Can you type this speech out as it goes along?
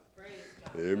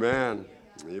Amen.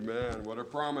 Amen. What a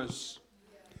promise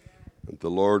that the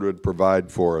Lord would provide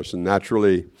for us. And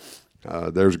naturally,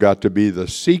 there's got to be the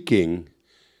seeking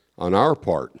on our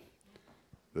part,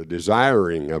 the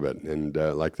desiring of it. And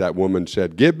like that woman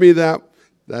said, give me that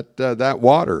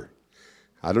water.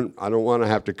 I don't want to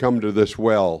have to come to this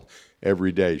well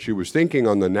every day. She was thinking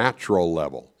on the natural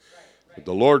level. But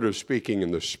the Lord is speaking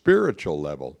in the spiritual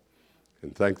level.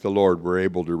 And thank the Lord we're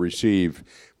able to receive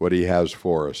what he has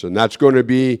for us. And that's going to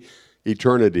be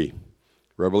eternity.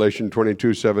 Revelation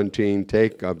 22:17,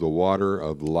 take of the water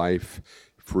of life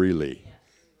freely.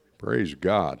 Praise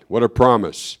God. What a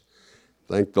promise.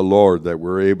 Thank the Lord that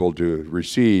we're able to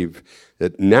receive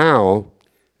it now,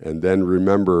 and then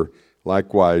remember,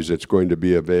 likewise, it's going to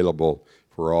be available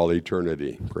for all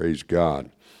eternity. Praise God.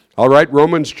 All right,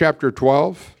 Romans chapter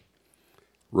 12.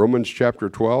 Romans chapter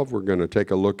 12, we're going to take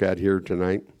a look at here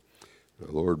tonight.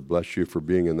 The Lord bless you for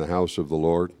being in the house of the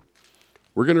Lord.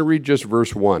 We're going to read just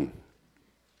verse 1,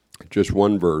 just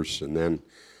one verse, and then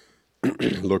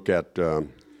look at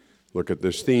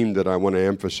this theme that I want to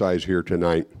emphasize here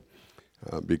tonight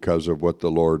because of what the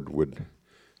Lord would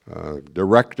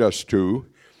direct us to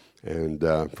and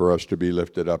for us to be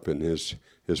lifted up in His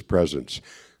presence.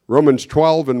 Romans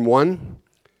 12 and 1,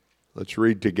 let's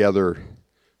read together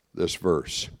this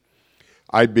verse.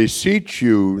 I beseech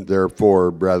you,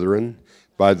 therefore, brethren,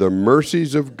 by the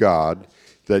mercies of God,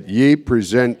 that ye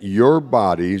present your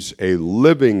bodies a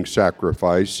living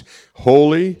sacrifice,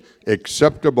 holy,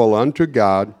 acceptable unto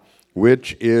God,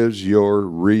 which is your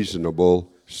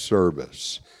reasonable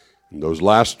service. And those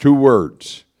last two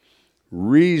words,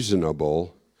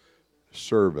 reasonable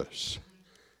service.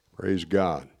 Praise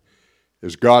God.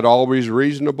 Is God always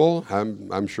reasonable?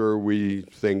 I'm sure we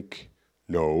think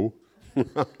no,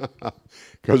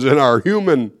 because in our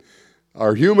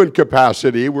human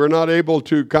capacity, we're not able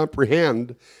to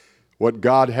comprehend what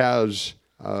God has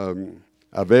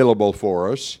available for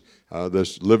us.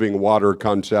 This living water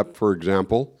concept, for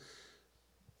example.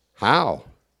 How?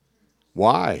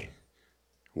 Why?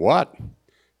 What?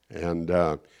 And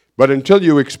but until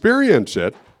you experience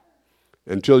it,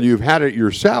 until you've had it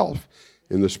yourself,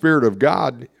 in the Spirit of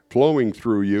God flowing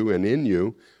through you and in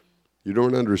you, you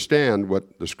don't understand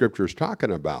what the Scripture is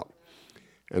talking about.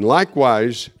 And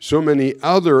likewise, so many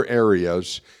other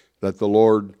areas that the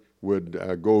Lord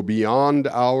would go beyond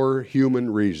our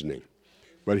human reasoning.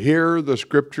 But here the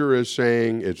Scripture is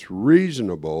saying it's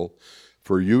reasonable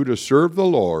for you to serve the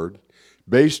Lord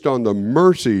based on the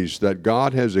mercies that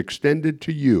God has extended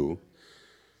to you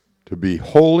to be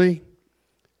holy,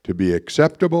 to be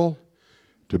acceptable,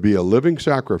 to be a living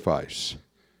sacrifice.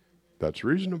 That's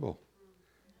reasonable.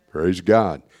 Praise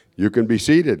God. You can be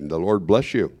seated, and the Lord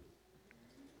bless you.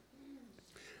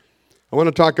 I want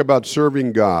to talk about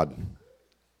serving God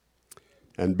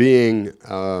and being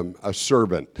a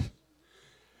servant.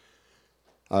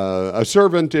 A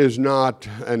servant is not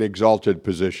an exalted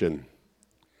position.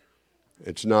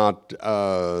 It's not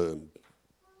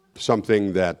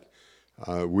something that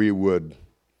we would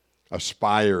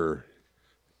aspire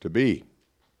to be.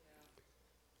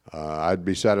 I'd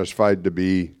be satisfied to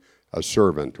be a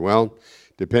servant. Well,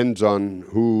 depends on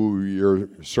who you're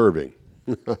serving.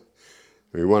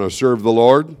 We want to serve the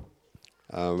Lord.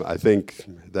 I think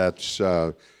that's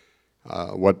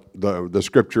what the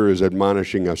Scripture is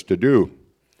admonishing us to do.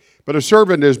 But a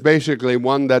servant is basically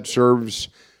one that serves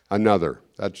another.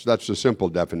 That's the simple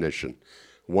definition.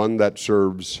 One that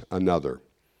serves another.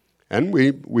 And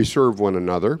we serve one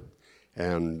another.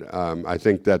 And I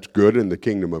think that's good in the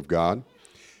kingdom of God.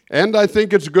 And I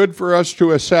think it's good for us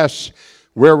to assess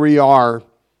where we are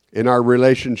in our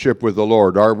relationship with the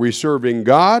Lord. Are we serving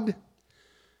God,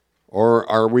 or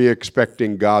are we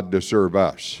expecting God to serve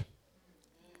us?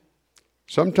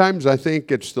 Sometimes I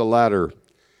think it's the latter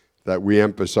that we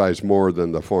emphasize more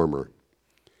than the former.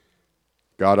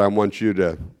 God, I want you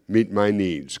to meet my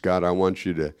needs. God, I want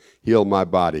you to heal my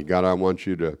body. God, I want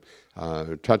you to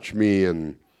touch me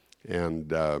and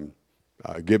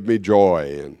give me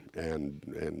joy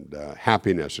and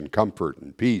happiness and comfort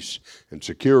and peace and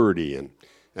security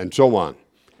and so on.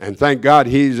 And thank God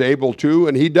He's able to,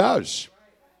 and He does.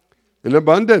 In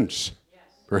abundance. Yes.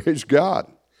 Praise God.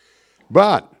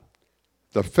 But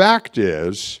the fact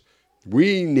is,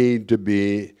 we need to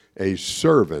be a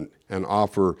servant and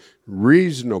offer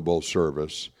reasonable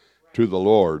service to the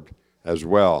Lord as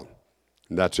well.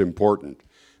 And that's important.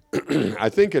 I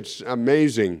think it's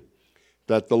amazing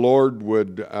that the Lord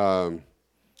would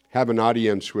have an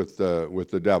audience with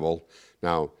the devil.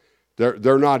 Now,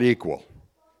 they're not equal.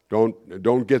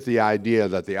 Don't get the idea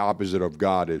that the opposite of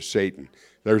God is Satan.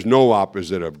 There's no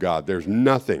opposite of God. There's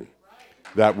nothing.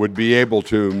 that would be able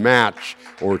to match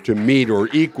or to meet or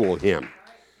equal him.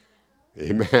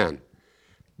 Amen.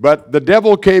 But the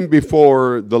devil came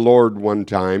before the Lord one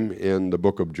time in the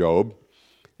book of Job,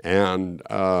 and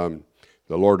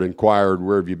the Lord inquired,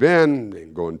 "Where have you been?"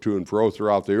 And going to and fro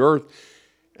throughout the earth.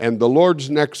 And the Lord's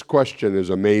next question is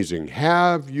amazing.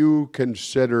 "Have you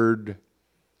considered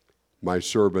my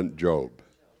servant Job?"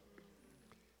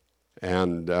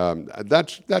 And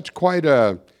that's quite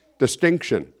a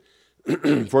distinction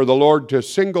for the Lord to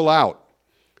single out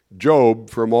Job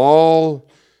from all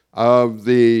of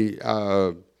the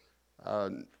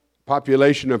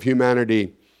population of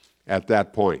humanity at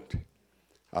that point.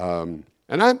 And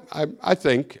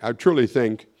I truly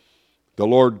think the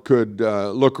Lord could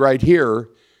look right here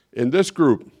in this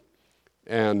group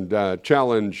and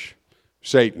challenge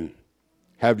Satan.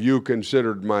 "Have you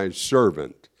considered my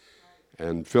servant?"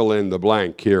 And fill in the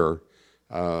blank here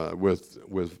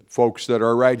with folks that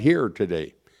are right here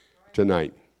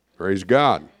tonight. Praise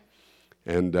God.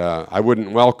 And I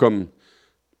wouldn't welcome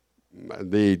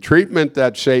the treatment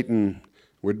that Satan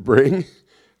would bring,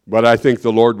 but I think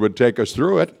the Lord would take us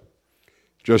through it,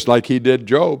 just like he did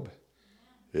Job.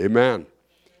 Amen.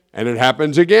 And it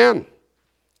happens again.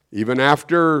 Even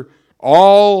after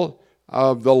all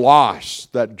of the loss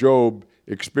that Job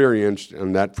experienced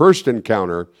in that first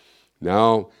encounter,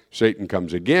 now Satan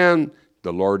comes again.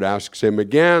 The Lord asks him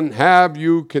again, "Have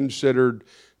you considered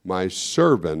my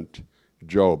servant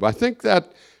Job?" I think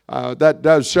that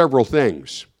does several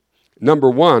things.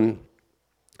 Number one,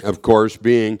 of course,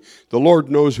 being the Lord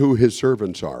knows who his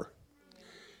servants are.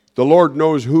 The Lord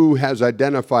knows who has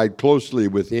identified closely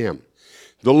with him.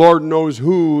 The Lord knows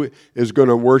who is going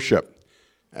to worship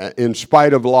in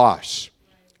spite of loss,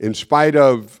 in spite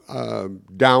of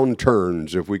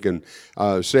downturns, if we can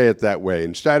say it that way,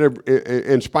 in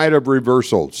spite of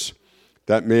reversals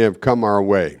that may have come our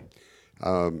way.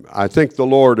 I think the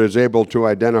Lord is able to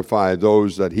identify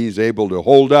those that he's able to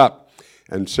hold up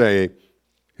and say,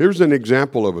 "Here's an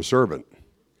example of a servant.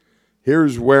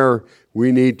 Here's where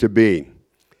we need to be."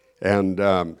 And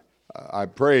I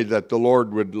pray that the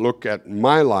Lord would look at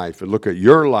my life and look at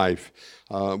your life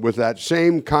with that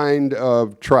same kind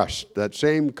of trust, that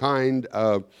same kind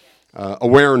of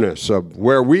awareness of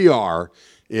where we are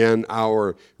in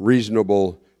our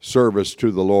reasonable service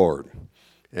to the Lord.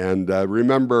 And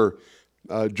remember,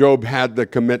 Job had the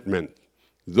commitment,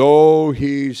 "Though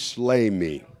he slay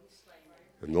me."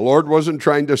 And the Lord wasn't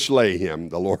trying to slay him.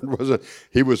 The Lord wasn't.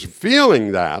 He was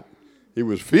feeling that. He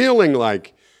was feeling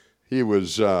like he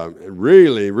was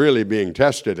really, really being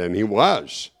tested, and he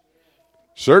was.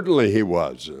 Certainly he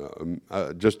was.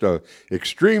 Just an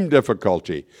extreme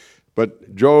difficulty.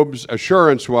 But Job's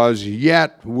assurance was,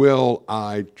 "Yet will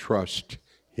I trust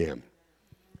him."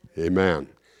 Amen.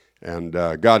 And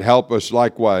God help us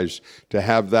likewise to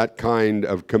have that kind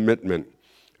of commitment,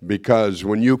 because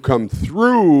when you come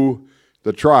through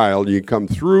the trial, you come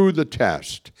through the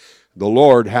test, the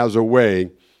Lord has a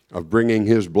way of bringing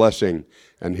his blessing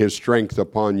and his strength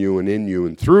upon you and in you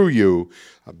and through you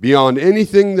beyond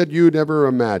anything that you'd ever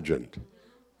imagined.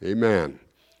 Amen.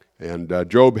 And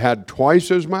Job had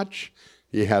twice as much.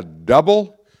 He had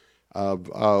double of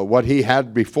what he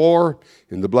had before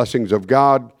in the blessings of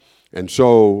God. And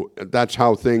so that's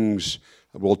how things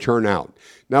will turn out.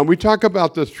 Now, we talk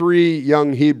about the three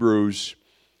young Hebrews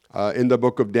in the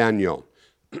book of Daniel.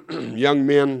 Young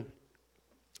men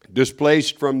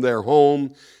displaced from their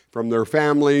home, from their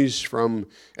families, from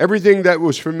everything that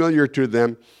was familiar to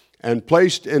them, and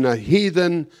placed in a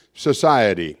heathen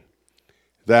society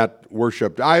that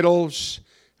worshiped idols,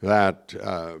 that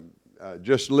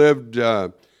just lived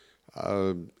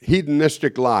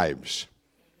hedonistic lives,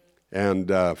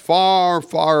 and far,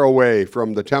 far away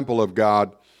from the temple of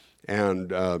God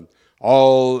and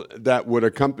all that would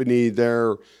accompany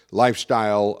their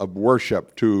lifestyle of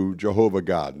worship to Jehovah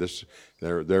God.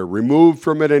 They're removed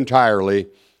from it entirely,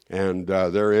 and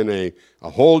they're in a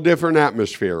whole different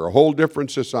atmosphere, a whole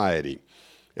different society.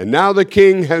 And now the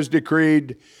king has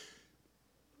decreed,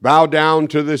 "Bow down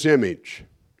to this image."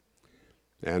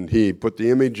 And he put the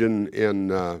image in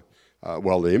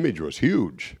well, the image was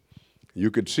huge.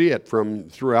 You could see it from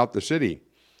throughout the city.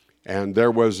 And there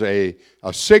was a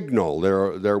signal,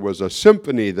 there was a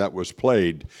symphony that was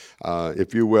played,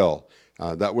 if you will.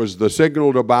 That was the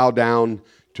signal to bow down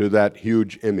to that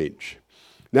huge image.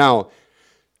 Now,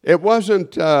 it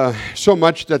wasn't so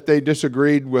much that they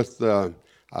disagreed with the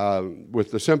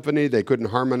symphony. They couldn't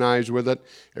harmonize with it.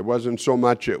 It wasn't so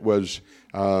much. It was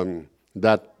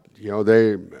that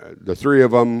the three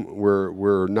of them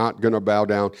were not going to bow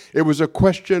down. It was a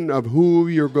question of who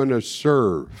you're going to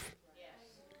serve.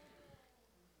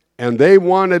 And they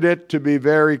wanted it to be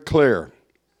very clear.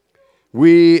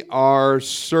 We are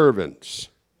servants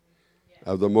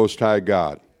of the Most High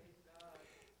God,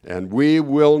 and we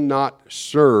will not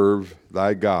serve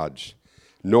thy gods,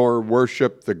 nor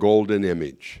worship the golden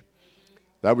image.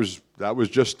 That was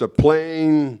just a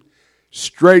plain,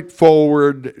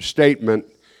 straightforward statement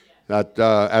that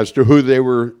as to who they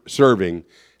were serving,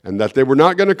 and that they were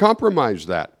not going to compromise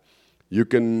that. You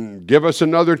can give us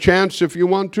another chance if you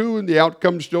want to, and the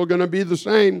outcome's still going to be the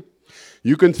same.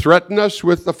 You can threaten us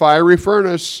with the fiery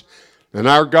furnace, and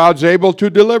our God's able to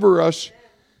deliver us,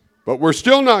 but we're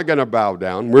still not going to bow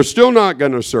down. We're still not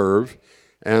going to serve,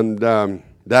 and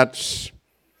that's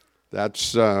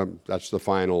the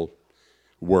final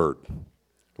word.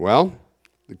 Well,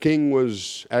 the king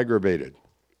was aggravated.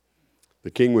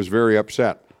 The king was very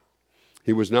upset.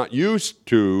 He was not used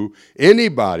to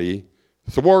anybody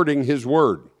thwarting his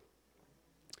word,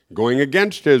 going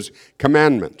against his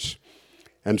commandments.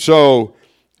 And so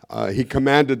he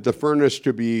commanded the furnace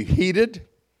to be heated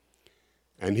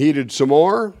and heated some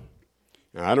more.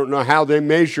 Now, I don't know how they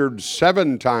measured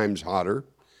 7 times hotter,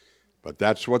 but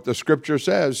that's what the scripture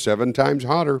says, 7 times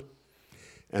hotter.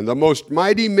 And the most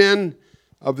mighty men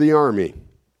of the army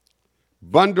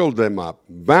bundled them up,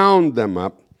 bound them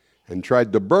up, and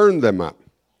tried to burn them up.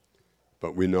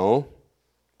 But we know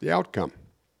the outcome.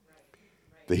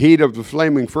 The heat of the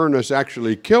flaming furnace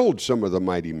actually killed some of the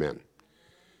mighty men.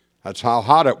 That's how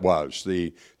hot it was.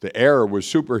 The air was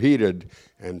superheated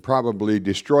and probably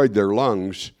destroyed their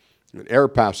lungs and air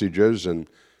passages, and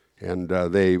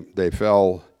they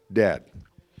fell dead.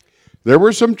 There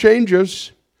were some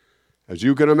changes. As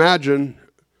you can imagine,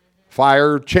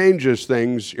 fire changes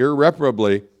things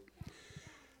irreparably.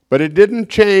 But it didn't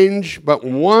change but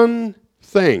one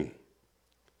thing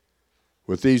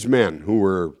with these men who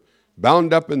were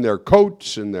bound up in their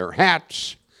coats and their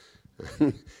hats.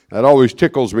 That always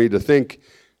tickles me to think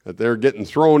that they're getting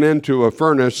thrown into a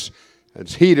furnace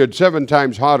that's heated 7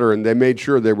 times hotter, and they made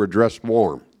sure they were dressed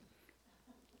warm.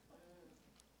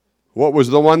 What was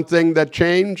the one thing that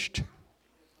changed?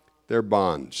 Their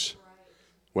bonds.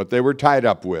 What they were tied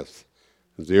up with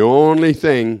was the only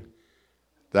thing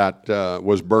that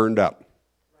was burned up.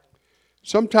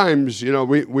 Sometimes,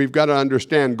 we've got to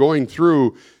understand going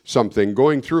through something,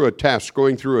 going through a test,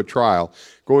 going through a trial,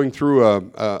 going through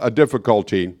a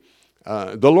difficulty.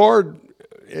 The Lord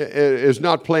is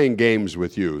not playing games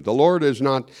with you. The Lord is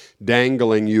not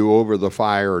dangling you over the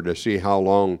fire to see how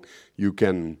long you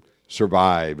can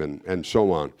survive and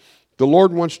so on. The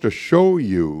Lord wants to show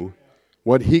you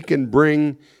what He can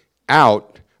bring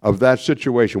out of that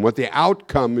situation, what the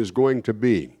outcome is going to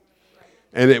be.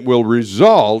 And it will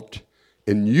result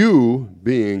in you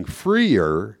being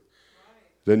freer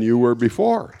than you were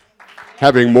before.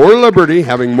 Having more liberty,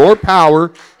 having more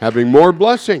power, having more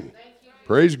blessing.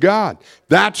 Praise God.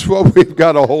 That's what we've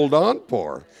got to hold on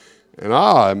for.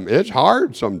 And it's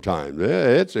hard sometimes.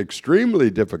 It's extremely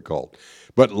difficult.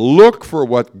 But look for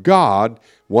what God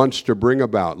wants to bring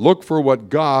about. Look for what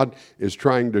God is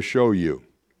trying to show you.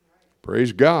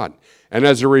 Praise God. And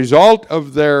as a result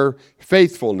of their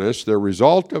faithfulness, the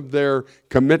result of their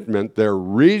commitment, their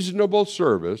reasonable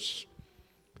service,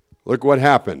 look what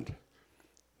happened.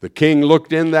 The king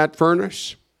looked in that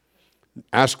furnace,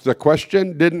 asked the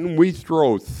question, didn't we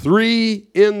throw 3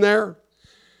 in there?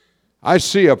 I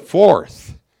see a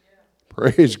 4th.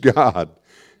 Praise God.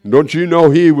 Don't you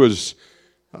know he was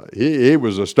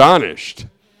astonished.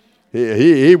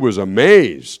 He was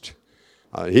amazed.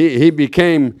 He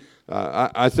became,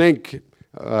 I think,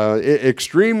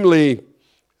 extremely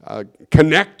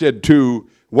connected to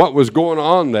what was going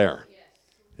on there.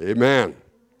 Amen.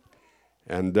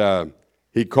 And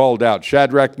he called out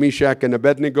Shadrach, Meshach, and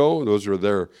Abednego. Those are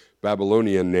their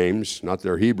Babylonian names, not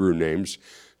their Hebrew names.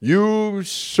 You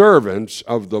servants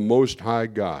of the Most High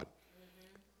God.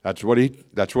 That's what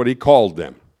he called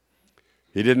them.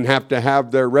 He didn't have to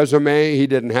have their resume. He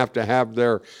didn't have to have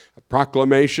their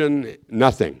proclamation.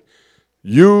 Nothing.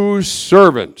 You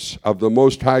servants of the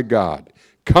Most High God,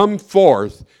 come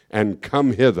forth and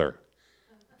come hither.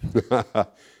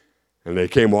 And they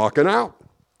came walking out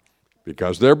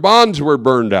because their bonds were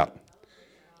burned up.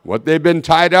 What they've been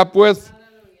tied up with,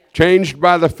 changed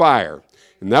by the fire.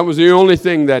 And that was the only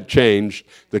thing that changed.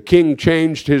 The king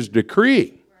changed his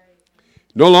decree.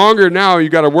 No longer now you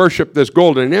got to worship this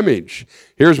golden image.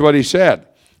 Here's what he said.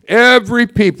 Every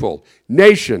people,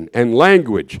 nation, and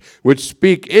language which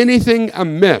speak anything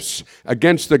amiss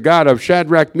against the God of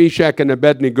Shadrach, Meshach, and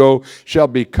Abednego shall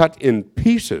be cut in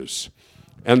pieces,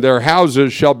 and their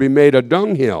houses shall be made a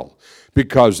dunghill,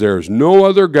 because there is no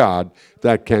other God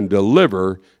that can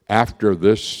deliver after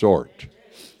this sort.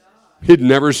 He'd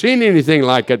never seen anything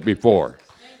like it before.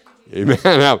 Amen.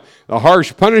 Now, a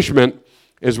harsh punishment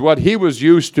is what he was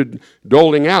used to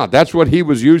doling out. That's what he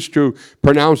was used to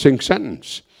pronouncing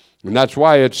sentence. And that's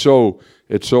why it's so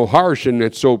harsh and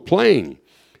it's so plain.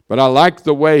 But I like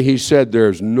the way he said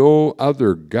there's no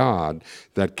other God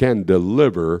that can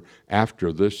deliver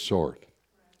after this sort.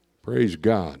 Praise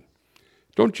God.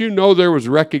 Don't you know there was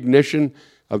recognition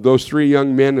of those three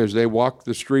young men as they walked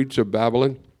the streets of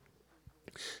Babylon?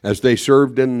 As they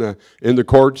served in the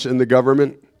courts, in the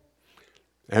government?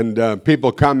 And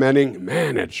people commenting,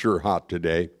 man, it's sure hot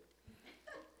today.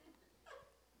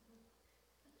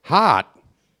 Hot?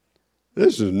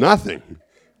 This is nothing.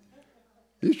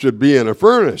 You should be in a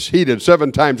furnace, heated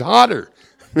 7 times hotter.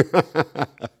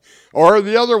 Or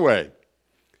the other way.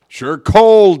 Sure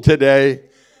cold today.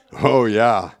 Oh,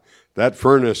 yeah, that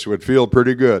furnace would feel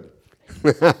pretty good.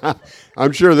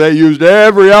 I'm sure they used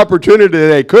every opportunity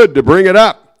they could to bring it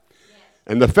up.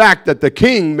 And the fact that the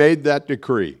king made that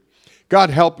decree. God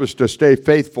help us to stay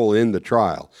faithful in the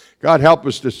trial. God help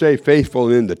us to stay faithful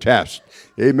in the test.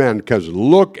 Amen. Because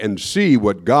look and see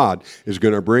what God is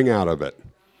going to bring out of it.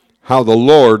 How the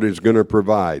Lord is going to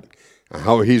provide.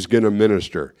 How he's going to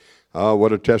minister. Oh,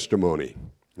 what a testimony.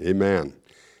 Amen.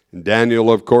 And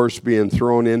Daniel, of course, being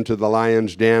thrown into the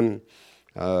lion's den.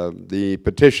 The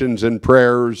petitions and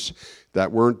prayers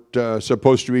that weren't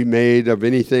supposed to be made of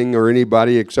anything or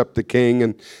anybody except the king.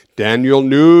 And Daniel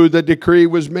knew the decree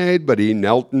was made, but he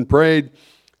knelt and prayed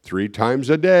 3 times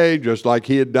a day, just like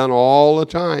he had done all the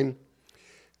time.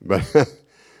 But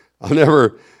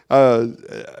I'll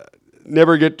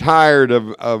never get tired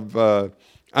of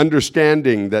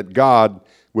understanding that God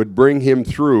would bring him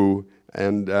through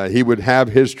and he would have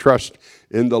his trust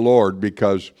in the Lord,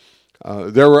 because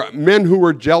there were men who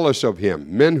were jealous of him,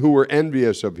 men who were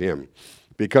envious of him,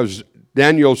 because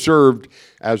Daniel served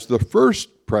as the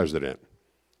first president.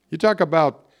 You talk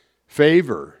about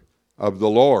favor of the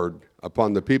Lord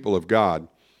upon the people of God.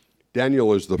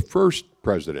 Daniel is the first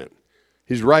president.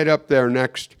 He's right up there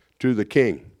next to the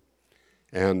king.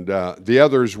 And the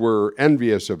others were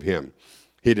envious of him.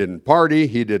 He didn't party.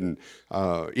 He didn't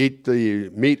eat the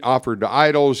meat offered to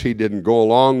idols. He didn't go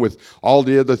along with all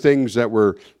the other things that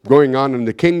were going on in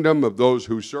the kingdom of those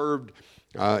who served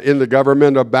in the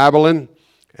government of Babylon.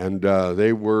 And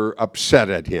they were upset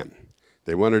at him.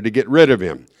 They wanted to get rid of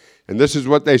him. And this is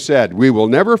what they said: we will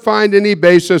never find any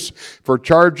basis for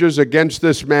charges against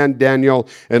this man Daniel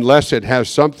unless it has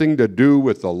something to do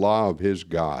with the law of his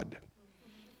God.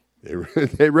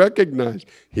 They recognize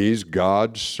he's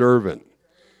God's servant.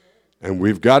 And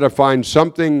we've got to find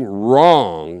something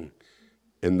wrong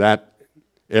in that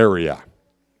area.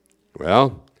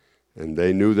 Well, and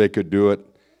they knew they could do it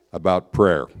about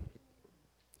prayer.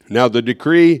 Now, the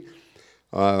decree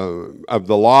of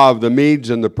the law of the Medes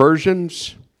and the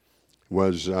Persians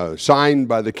was signed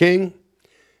by the king,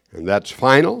 and that's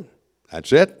final.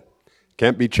 That's it.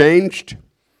 Can't be changed.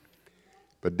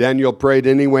 But Daniel prayed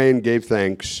anyway and gave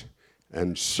thanks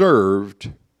and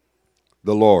served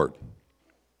the Lord.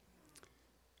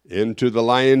 Into the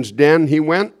lion's den he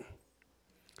went,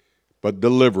 but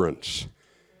deliverance.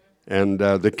 And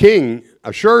the king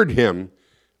assured him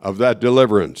of that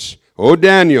deliverance. "O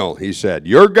Daniel," he said,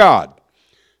 "your God,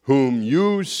 whom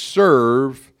you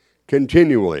serve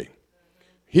continually,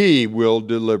 he will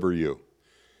deliver you."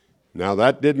 Now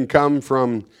that didn't come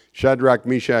from Shadrach,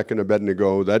 Meshach, and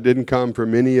Abednego. That didn't come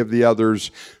from any of the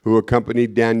others who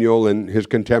accompanied Daniel and his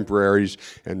contemporaries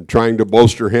and trying to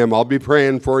bolster him. "I'll be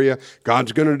praying for you.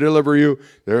 God's going to deliver you.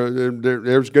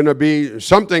 There's going to be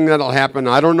something that'll happen.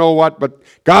 I don't know what, but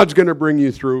God's going to bring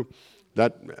you through."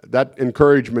 That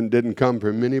encouragement didn't come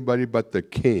from anybody but the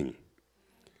king.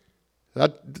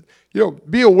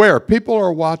 Be aware. People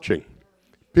are watching.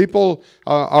 People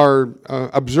are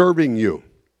observing you.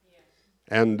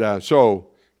 And so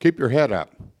keep your head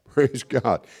up. Praise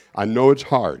God. I know it's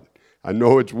hard. I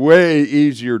know it's way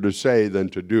easier to say than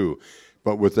to do.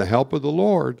 But with the help of the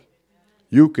Lord,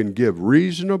 you can give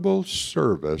reasonable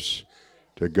service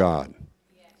to God.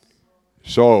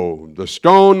 So the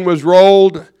stone was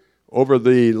rolled over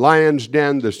the lion's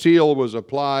den. The seal was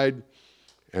applied.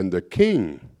 And the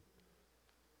king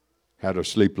had a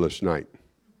sleepless night.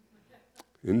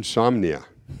 Insomnia.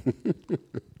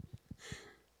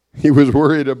 He was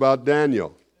worried about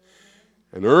Daniel.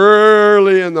 And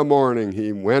early in the morning,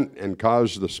 he went and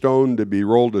caused the stone to be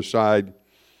rolled aside.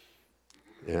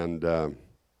 And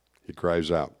he cries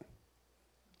out,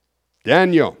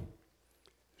 "Daniel,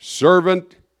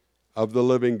 servant of the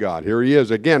living God." Here he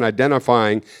is again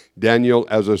identifying Daniel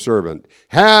as a servant.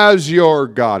 "Has your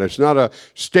God," it's not a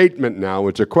statement now,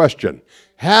 it's a question.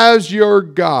 "Has your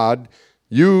God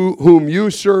you whom you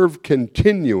serve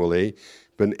continually,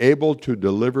 been able to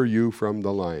deliver you from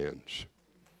the lions.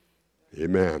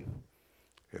 Amen.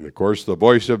 And of course, the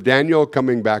voice of Daniel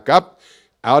coming back up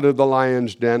out of the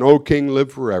lion's den. O King,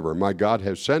 live forever. My God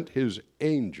has sent his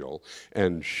angel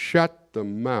and shut the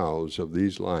mouths of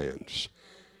these lions.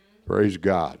 Praise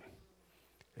God.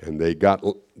 And they got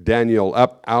Daniel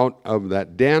up out of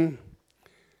that den,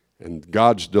 and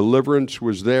God's deliverance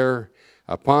was there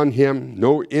upon him.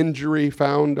 No injury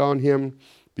found on him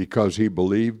because he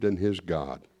believed in his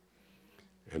God.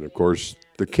 And of course,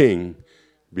 the king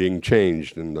being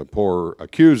changed and the poor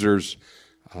accusers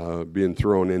being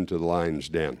thrown into the lion's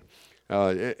den.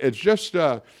 It's just,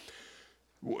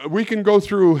 we can go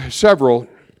through several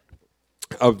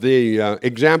of the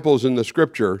examples in the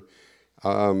scripture,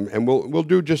 and we'll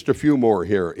do just a few more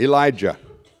here. Elijah's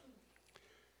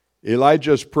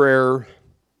prayer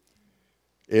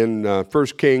in 1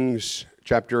 Kings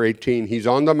chapter 18. He's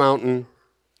on the mountain.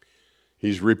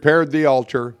 He's repaired the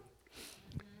altar.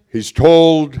 He's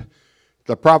told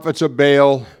the prophets of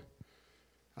Baal,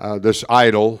 this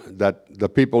idol, that the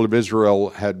people of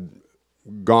Israel had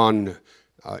gone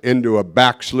into a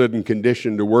backslidden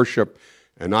condition to worship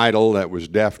an idol that was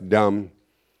deaf, dumb,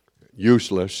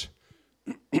 useless,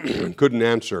 couldn't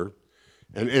answer.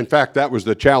 And in fact, that was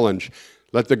the challenge.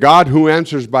 Let the God who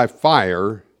answers by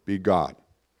fire be God.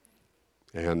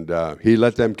 And he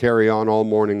let them carry on all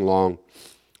morning long.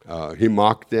 He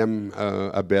mocked them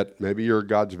a bit. Maybe your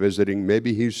God's visiting.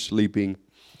 Maybe he's sleeping.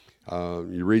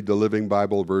 You read the Living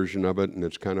Bible version of it, and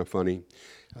it's kind of funny.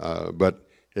 But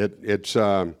it's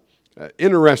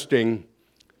interesting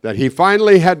that he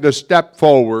finally had to step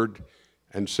forward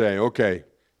and say, okay,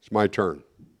 it's my turn.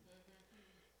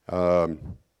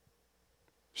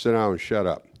 Sit down and shut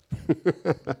up.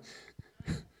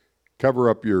 Cover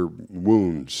up your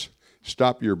wounds.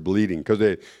 Stop your bleeding.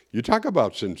 Because you talk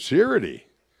about sincerely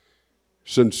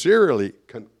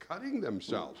cutting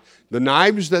themselves. The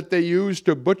knives that they used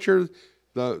to butcher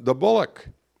the bullock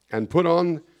and put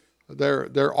on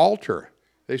their altar,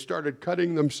 they started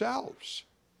cutting themselves.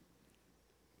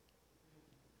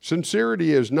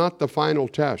 Sincerity is not the final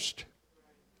test,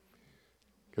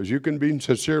 because you can be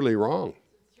sincerely wrong,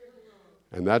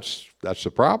 and that's the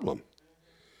problem.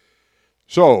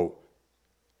 So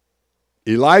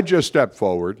Elijah stepped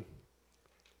forward,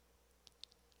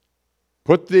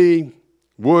 put the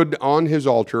wood on his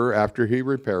altar after he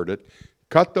repaired it,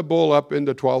 cut the bull up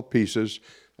into 12 pieces,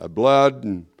 blood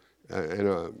and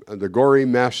the gory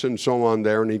mess and so on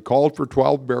there, and he called for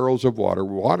 12 barrels of water.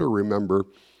 Water, remember,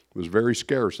 was very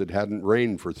scarce. It hadn't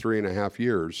rained for 3.5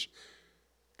 years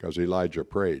because Elijah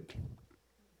prayed.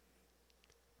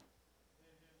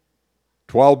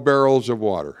 12 barrels of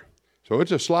water. So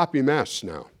it's a sloppy mess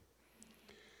now.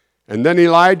 And then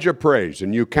Elijah prays,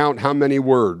 and you count how many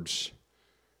words.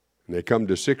 And they come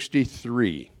to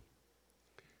 63.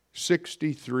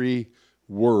 63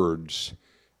 words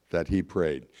that he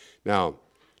prayed. Now,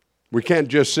 we can't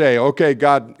just say, okay,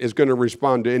 God is going to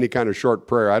respond to any kind of short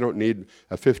prayer. I don't need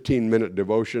a 15-minute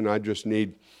devotion. I just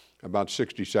need about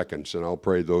 60 seconds, and I'll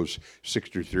pray those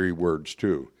 63 words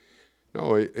too.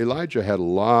 No, Elijah had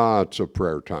lots of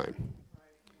prayer time.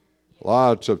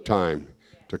 Lots of time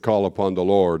to call upon the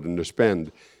Lord and to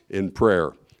spend in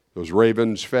prayer. Those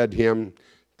ravens fed him.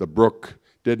 The brook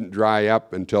didn't dry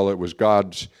up until it was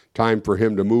God's time for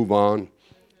him to move on.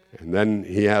 And then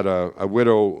he had a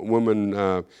widow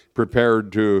woman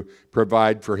prepared to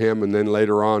provide for him. And then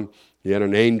later on, he had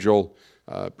an angel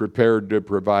prepared to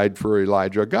provide for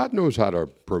Elijah. God knows how to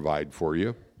provide for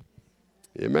you.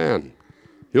 Amen.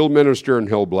 He'll minister and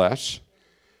he'll bless.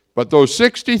 But those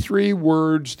 63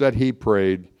 words that he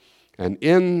prayed, and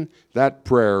in that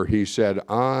prayer he said,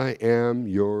 I am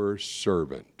your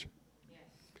servant,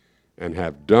 and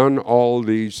have done all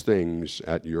these things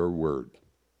at your word.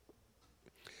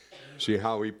 See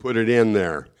how he put it in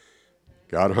there.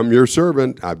 God, I'm your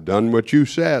servant. I've done what you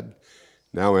said.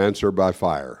 Now answer by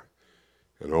fire.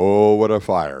 And oh, what a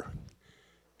fire.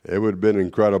 It would have been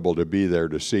incredible to be there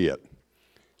to see it.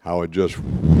 How it just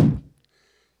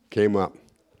came up.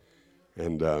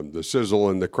 And the sizzle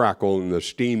and the crackle and the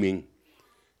steaming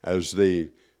as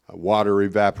the water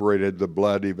evaporated, the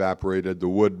blood evaporated, the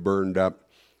wood burned up,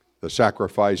 the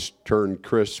sacrifice turned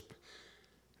crisp,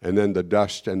 and then the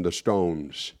dust and the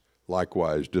stones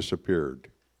likewise disappeared.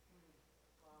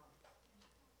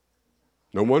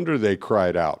 No wonder they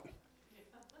cried out,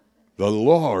 the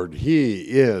Lord, He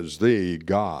is the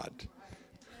God.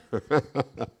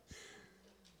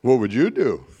 What would you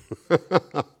do?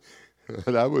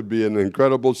 That would be an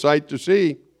incredible sight to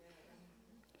see.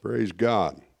 Praise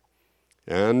God.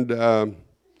 And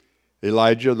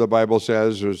Elijah, the Bible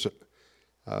says, was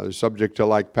subject to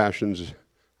like passions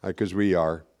like as we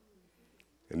are.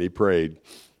 And he prayed.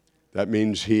 That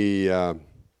means he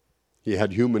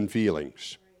had human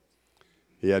feelings.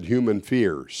 He had human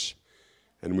fears.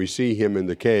 And we see him in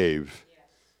the cave.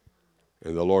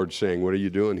 And the Lord saying, "What are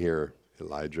you doing here,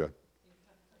 Elijah?"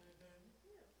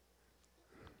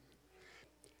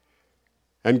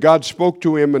 And God spoke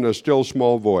to him in a still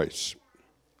small voice.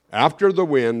 After the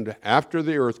wind, after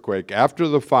the earthquake, after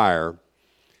the fire,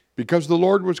 because the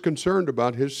Lord was concerned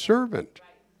about his servant.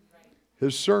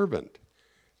 His servant.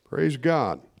 Praise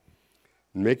God.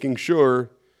 Making sure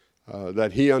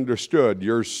that he understood,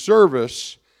 your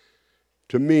service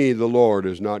to me, the Lord,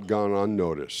 has not gone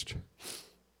unnoticed.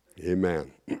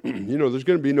 Amen. You know, there's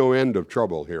going to be no end of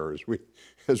trouble here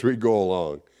as we go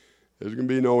along. There's going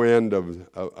to be no end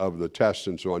of the tests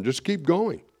and so on. Just keep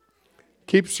going.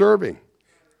 Keep serving.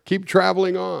 Keep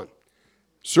traveling on.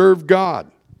 Serve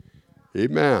God.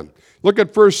 Amen. Look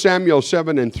at 1 Samuel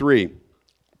 7:3.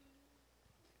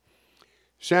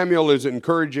 Samuel is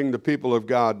encouraging the people of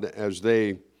God as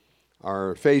they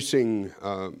are facing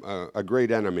a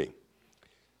great enemy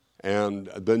and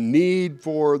the need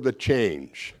for the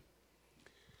change.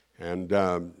 And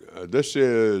this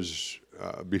is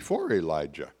before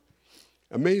Elijah.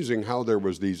 Amazing how there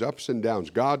was these ups and downs.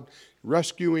 God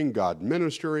rescuing, God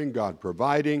ministering, God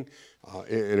providing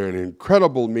in an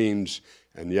incredible means.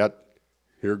 And yet,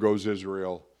 here goes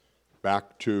Israel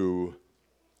back to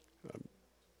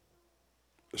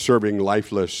serving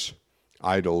lifeless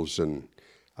idols. And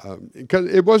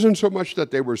because it wasn't so much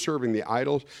that they were serving the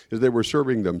idols, as they were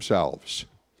serving themselves.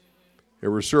 They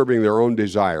were serving their own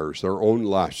desires, their own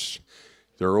lusts,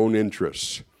 their own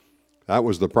interests. That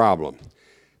was the problem.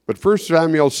 But 1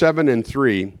 Samuel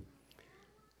 7:3,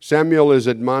 Samuel is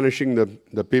admonishing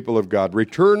the people of God,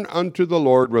 return unto the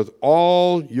Lord with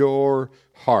all your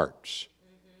hearts.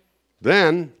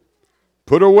 Then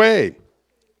put away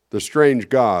the strange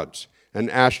gods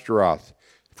and Ashtaroth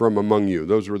from among you.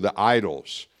 Those were the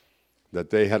idols that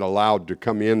they had allowed to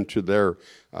come into their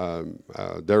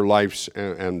lives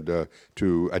and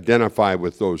to identify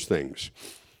with those things.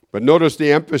 But notice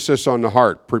the emphasis on the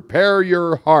heart. Prepare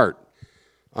your heart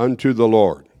unto the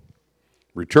Lord.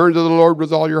 Return to the Lord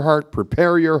with all your heart.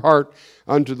 Prepare your heart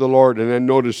unto the Lord. And then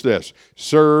notice this.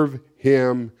 Serve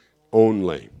him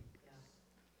only.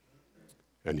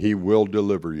 And he will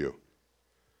deliver you.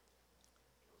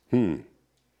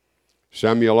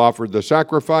 Samuel offered the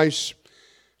sacrifice.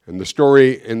 And the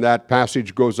story in that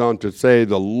passage goes on to say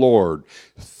the Lord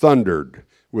thundered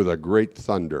with a great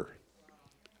thunder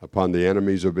upon the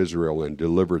enemies of Israel and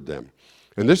delivered them.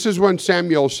 And this is when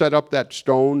Samuel set up that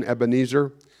stone,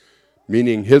 Ebenezer,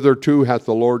 meaning hitherto hath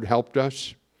the Lord helped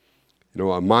us. You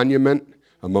know, a monument,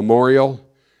 a memorial.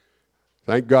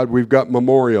 Thank God we've got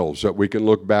memorials that we can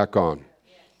look back on.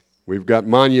 We've got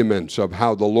monuments of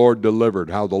how the Lord delivered,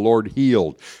 how the Lord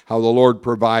healed, how the Lord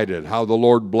provided, how the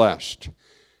Lord blessed.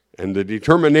 And the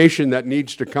determination that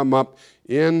needs to come up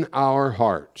in our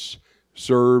hearts,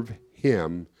 serve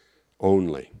him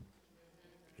only.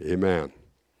 Amen.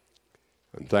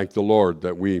 And thank the Lord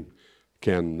that we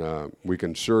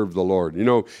can serve the Lord. You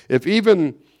know,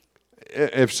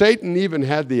 if Satan even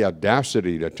had the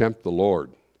audacity to tempt the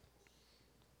Lord,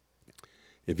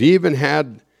 if he even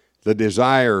had the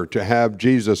desire to have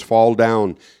Jesus fall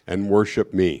down and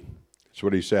worship me, that's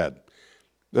what he said.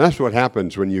 And that's what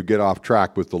happens when you get off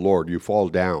track with the Lord. You fall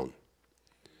down.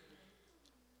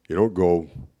 You don't go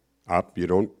up.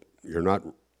 You're not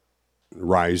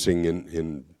rising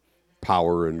in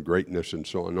power and greatness and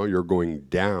so on. No, you're going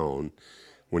down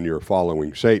when you're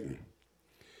following Satan.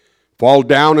 Fall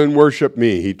down and worship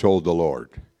me, he told the Lord.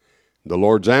 The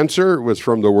Lord's answer was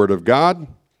from the word of God.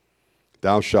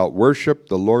 Thou shalt worship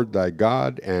the Lord thy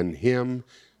God, and him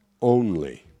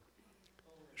only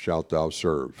shalt thou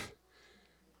serve.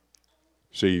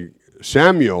 See,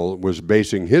 Samuel was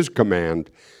basing his command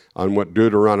on what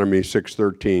Deuteronomy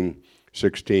 6:13,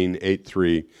 16,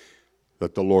 8:3,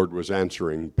 that the Lord was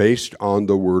answering, based on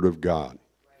the word of God.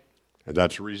 And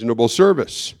that's reasonable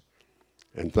service.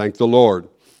 And thank the Lord.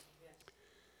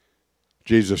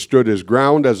 Jesus stood his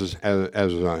ground as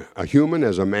a human,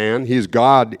 as a man. He's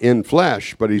God in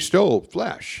flesh, but he's still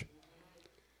flesh.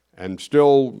 And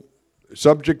still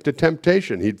subject to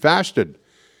temptation. He'd fasted.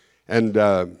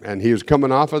 And he was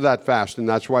coming off of that fast, and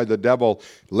that's why the devil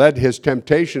led his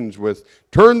temptations with,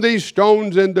 turn these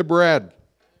stones into bread.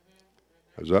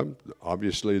 Because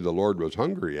obviously the Lord was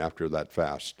hungry after that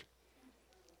fast.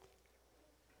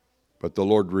 But the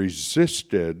Lord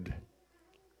resisted.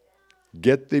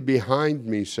 Get thee behind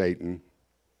me, Satan.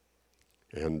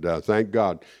 And thank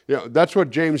God. That's what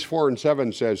James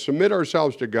 4:7 says. Submit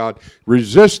ourselves to God,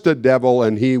 resist the devil,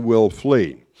 and he will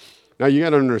flee. Now you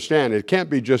got to understand, it can't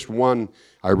be just one,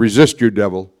 I resist you,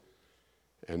 devil,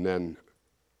 and then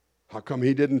how come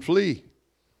he didn't flee?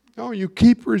 No, you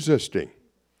keep resisting.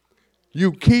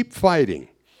 You keep fighting.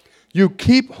 You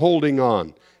keep holding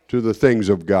on to the things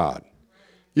of God.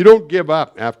 You don't give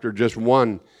up after just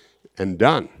one and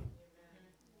done.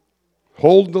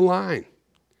 Hold the line.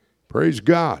 Praise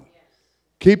God.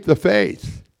 Keep the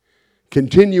faith.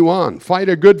 Continue on. Fight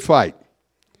a good fight.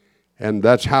 And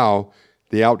that's how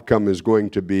the outcome is going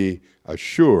to be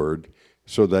assured,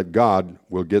 so that God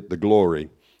will get the glory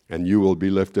and you will be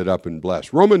lifted up and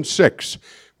blessed. Romans 6.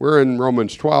 We're in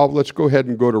Romans 12. Let's go ahead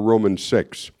and go to Romans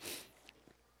 6.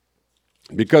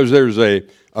 Because there's a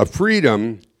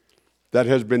freedom that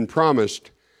has been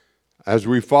promised as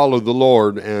we follow the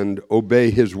Lord and obey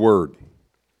His word.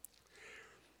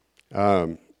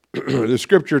 The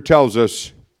scripture tells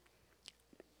us,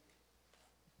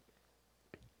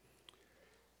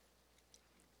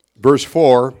 verse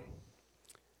 4,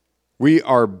 we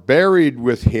are buried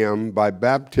with him by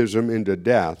baptism into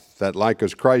death, that like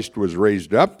as Christ was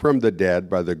raised up from the dead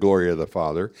by the glory of the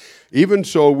Father, even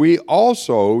so we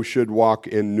also should walk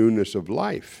in newness of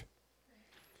life.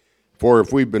 For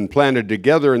if we've been planted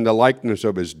together in the likeness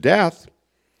of his death,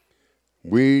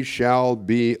 we shall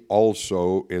be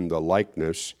also in the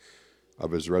likeness of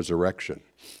his resurrection.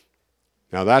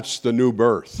 Now that's the new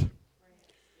birth.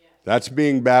 That's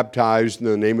being baptized in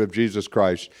the name of Jesus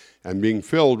Christ and being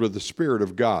filled with the Spirit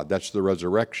of God. That's the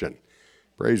resurrection.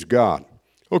 Praise God.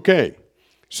 Okay,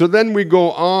 so then we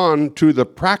go on to the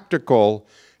practical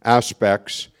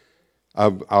aspects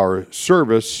of our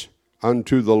service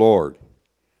unto the Lord.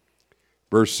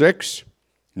 Verse 6,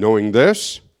 knowing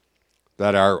this,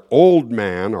 that our old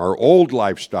man, our old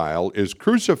lifestyle, is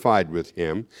crucified with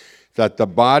him, that the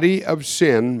body of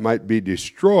sin might be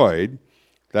destroyed,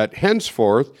 that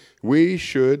henceforth we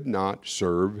should not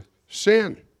serve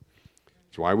sin.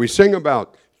 That's why we sing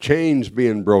about chains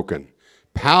being broken,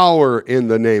 power in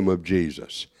the name of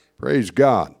Jesus. Praise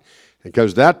God.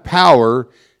 Because that power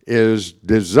is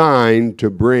designed to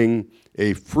bring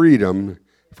a freedom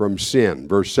from sin.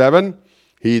 Verse 7,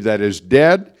 he that is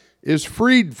dead is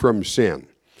freed from sin.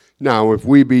 Now, if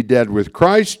we be dead with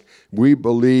Christ, we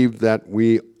believe that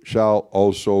we shall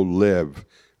also live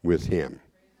with him.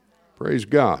 Praise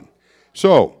God.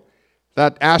 So,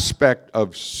 that aspect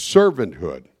of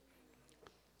servanthood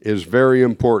is very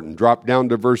important. Drop down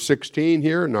to verse 16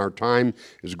 here, and our time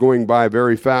is going by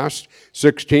very fast.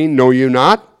 16, know you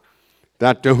not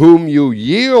that to whom you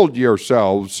yield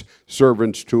yourselves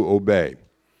servants to obey?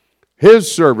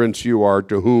 His servants you are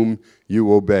to whom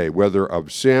you obey, whether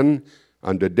of sin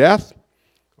unto death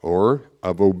or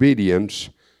of obedience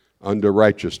unto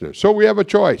righteousness. So we have a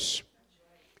choice.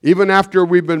 Even after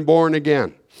we've been born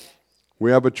again, we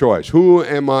have a choice. Who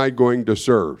am I going to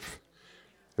serve?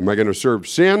 Am I going to serve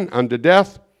sin unto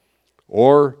death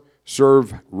or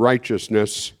serve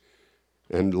righteousness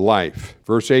and life?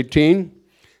 Verse 18,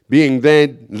 being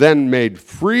then made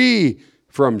free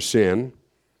from sin,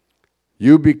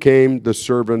 you became the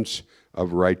servants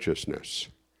of righteousness.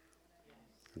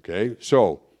 Okay,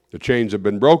 so the chains have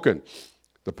been broken.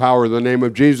 The power of the name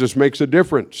of Jesus makes a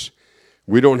difference.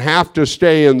 We don't have to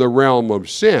stay in the realm of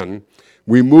sin.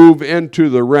 We move into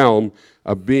the realm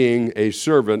of being a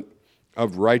servant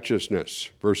of righteousness.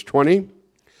 Verse 20,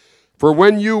 for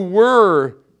when you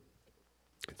were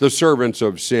the servants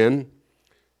of sin,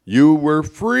 you were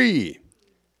free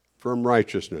from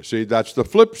righteousness. See, that's the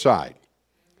flip side.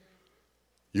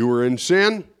 You were in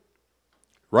sin.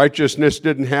 Righteousness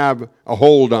didn't have a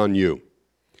hold on you.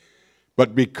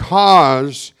 But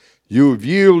because you've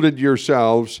yielded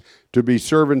yourselves to be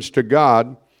servants to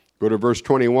God, go to verse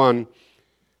 21,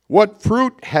 what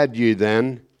fruit had ye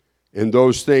then in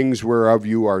those things whereof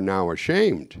you are now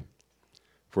ashamed?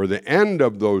 For the end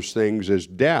of those things is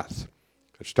death.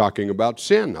 It's talking about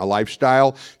sin, a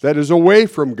lifestyle that is away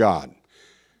from God.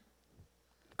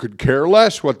 Could care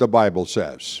less what the Bible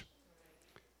says.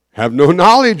 Have no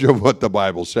knowledge of what the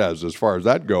Bible says as far as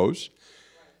that goes.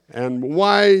 And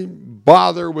why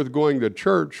bother with going to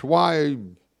church? Why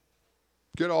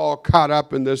get all caught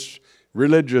up in this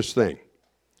religious thing?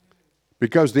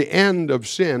 Because the end of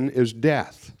sin is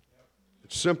death.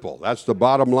 It's simple. That's the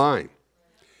bottom line.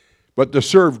 But to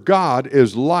serve God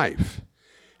is life.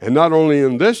 And not only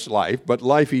in this life, but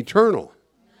life eternal.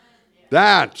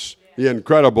 That's the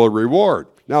incredible reward.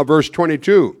 Now, verse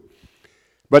 22.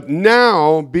 But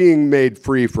now, being made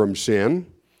free from sin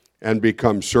and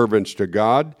become servants to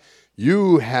God,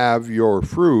 you have your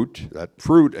fruit, that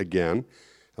fruit again,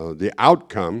 the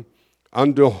outcome,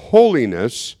 unto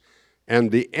holiness,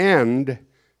 and the end,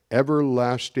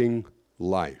 everlasting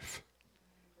life.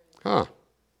 Huh.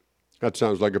 That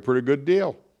sounds like a pretty good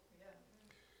deal.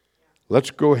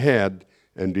 Let's go ahead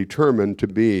and determine to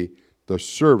be the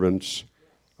servants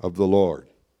of the Lord.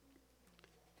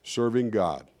 Serving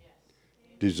God,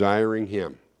 desiring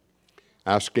Him,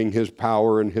 asking His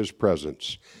power and His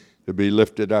presence to be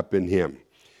lifted up in Him.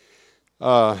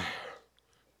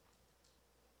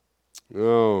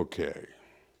 Okay.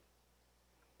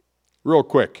 Real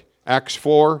quick, Acts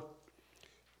 4,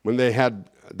 when they had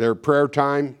their prayer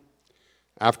time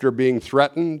after being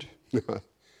threatened,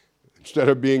 instead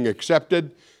of being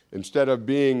accepted, instead of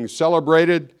being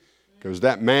celebrated, because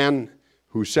that man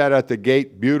who sat at the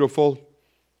gate, beautiful,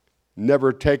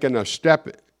 never taken a step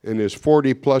in his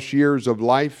 40-plus years of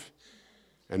life,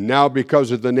 and now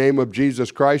because of the name of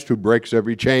Jesus Christ, who breaks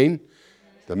every chain,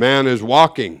 the man is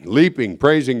walking, leaping,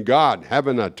 praising God,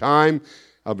 having a time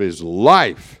of his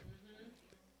life,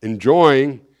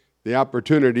 enjoying the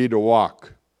opportunity to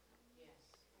walk.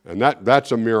 And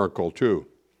that's a miracle too.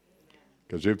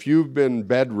 Because if you've been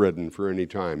bedridden for any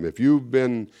time, if you've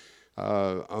been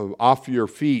off your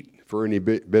feet for any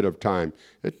bit of time,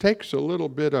 it takes a little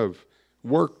bit of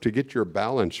work to get your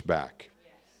balance back,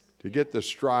 to get the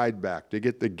stride back, to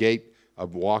get the gait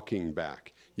of walking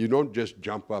back. You don't just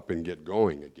jump up and get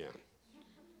going again.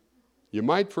 You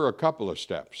might for a couple of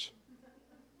steps.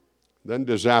 Then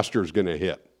disaster's going to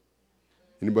hit.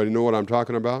 Anybody know what I'm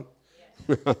talking about?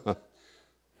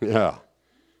 Yeah.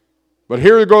 But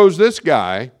here goes this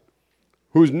guy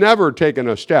who's never taken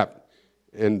a step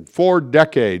in 4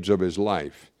 decades of his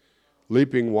life,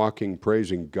 leaping, walking,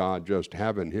 praising God, just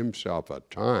having himself a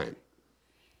time.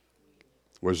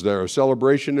 Was there a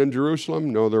celebration in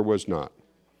Jerusalem? No, there was not.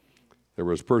 There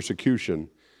was persecution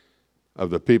of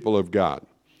the people of God.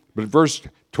 But verse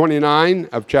 29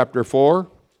 of chapter 4,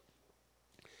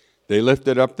 they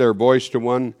lifted up their voice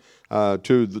to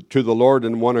the Lord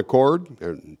in one accord,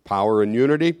 in power and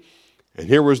unity. And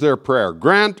here was their prayer: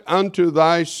 grant unto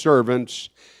thy servants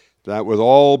that with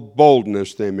all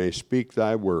boldness they may speak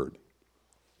thy word.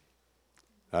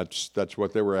 That's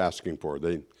what they were asking for.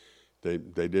 They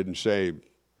didn't say,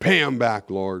 pay them back,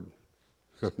 Lord.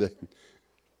 They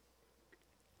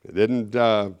didn't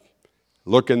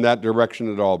look in that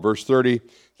direction at all. Verse 30,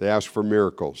 they asked for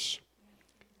miracles,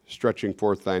 stretching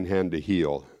forth thine hand to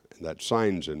heal, and that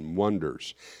signs and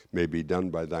wonders may be done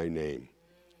by thy name.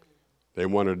 They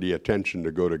wanted the attention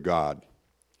to go to God.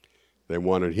 They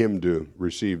wanted Him to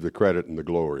receive the credit and the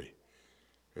glory.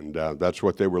 And that's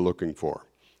what they were looking for.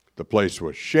 The place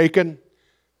was shaken.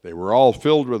 They were all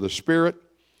filled with the Spirit.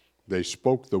 They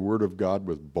spoke the word of God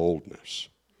with boldness.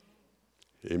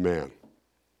 Amen.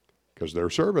 Because they're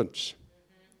servants.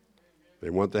 They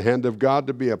want the hand of God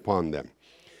to be upon them.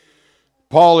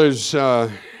 Paul is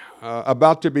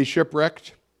about to be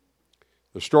shipwrecked.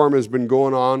 The storm has been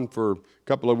going on for a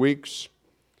couple of weeks.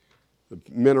 The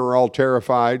men are all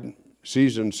terrified,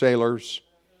 seasoned sailors.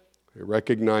 They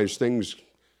recognize things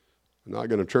are not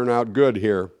going to turn out good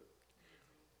here.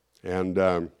 And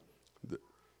the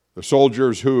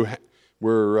soldiers who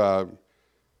were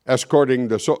escorting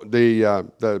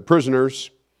the prisoners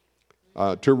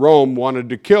to Rome wanted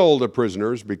to kill the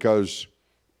prisoners because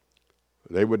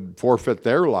they would forfeit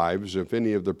their lives if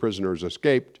any of the prisoners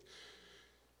escaped.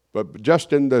 But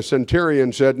Justin the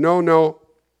centurion said, no,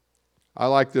 I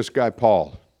like this guy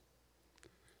Paul.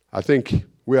 I think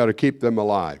we ought to keep them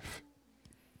alive.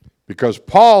 Because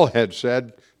Paul had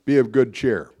said, be of good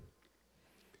cheer.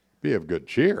 Be of good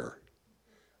cheer.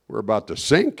 We're about to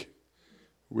sink.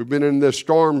 We've been in this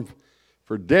storm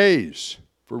for days,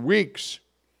 for weeks.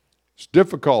 It's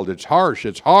difficult, it's harsh,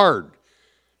 it's hard.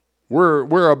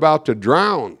 We're about to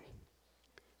drown.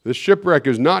 This shipwreck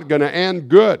is not going to end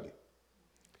good.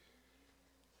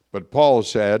 But Paul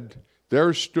said,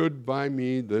 there stood by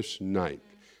me this night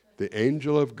the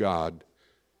angel of God,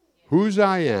 whose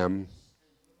I am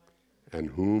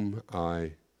and whom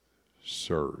I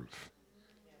serve.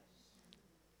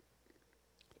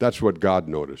 That's what God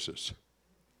notices.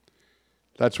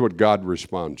 That's what God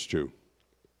responds to.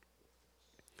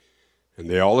 And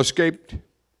they all escaped.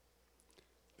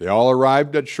 They all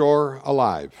arrived at shore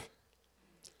alive.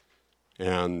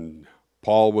 And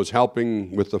Paul was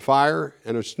helping with the fire,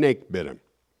 and a snake bit him.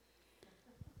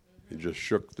 He just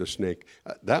shook the snake.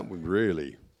 That would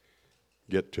really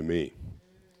get to me.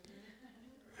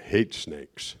 I hate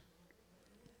snakes.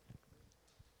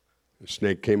 The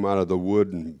snake came out of the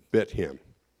wood and bit him.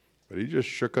 But he just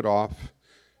shook it off,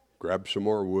 grabbed some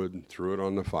more wood, and threw it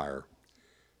on the fire.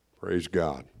 Praise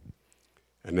God.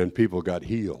 And then people got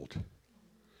healed.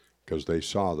 because they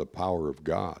saw the power of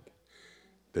God.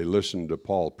 They listened to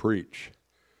Paul preach.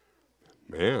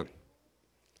 Man,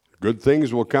 good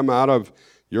things will come out of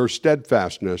your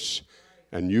steadfastness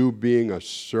and you being a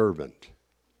servant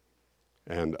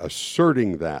and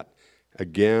asserting that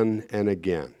again and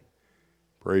again.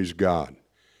 Praise God.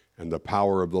 And the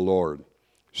power of the Lord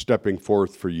stepping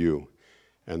forth for you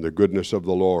and the goodness of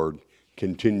the Lord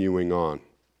continuing on.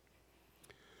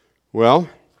 Well,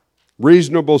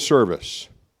 reasonable service.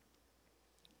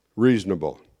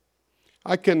 Reasonable.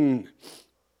 I can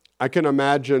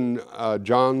imagine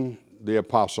John the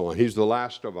Apostle. He's the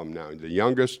last of them now, the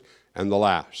youngest and the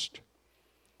last.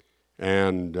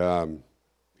 And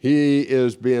he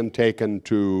is being taken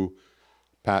to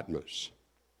Patmos,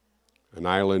 an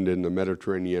island in the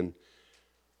Mediterranean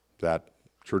that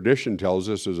tradition tells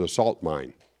us is a salt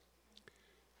mine,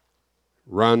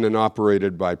 run and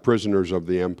operated by prisoners of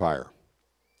the empire.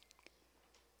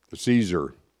 The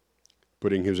Caesar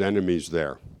putting his enemies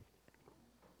there.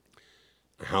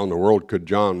 How in the world could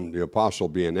John the Apostle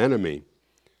be an enemy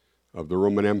of the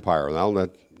Roman Empire? Well,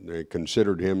 that they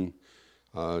considered him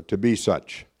to be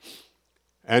such.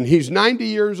 And he's 90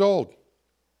 years old.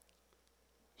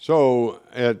 So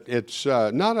it's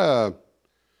not a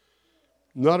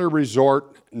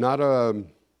resort, not a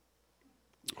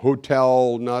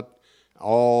hotel, not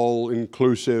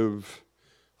all-inclusive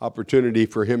opportunity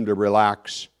for him to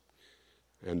relax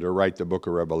and to write the book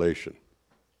of Revelation.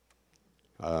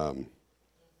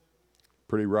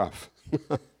 Pretty rough.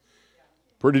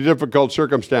 Pretty difficult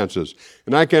circumstances.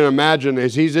 And I can imagine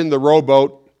as he's in the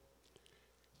rowboat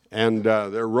and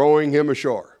they're rowing him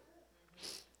ashore.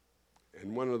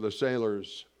 And one of the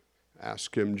sailors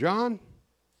asked him, John,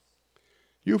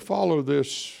 you follow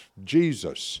this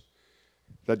Jesus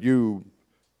that you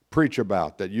preach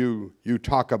about, that you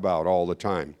talk about all the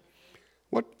time.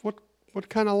 What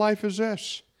kind of life is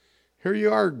this? Here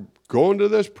you are going to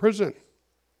this prison.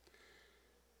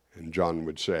 And John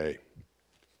would say,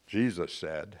 Jesus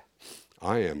said,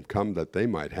 I am come that they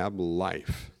might have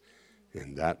life,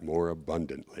 and that more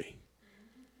abundantly.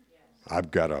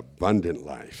 I've got abundant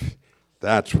life.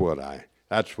 That's what I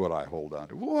hold on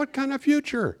to. Well, what kind of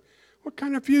future? What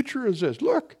kind of future is this?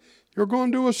 Look, you're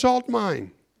going to a salt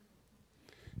mine.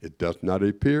 It doth not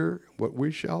appear what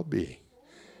we shall be,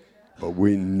 but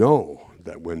we know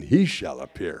that when he shall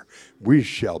appear, we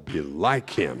shall be like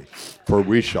him, for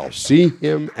we shall see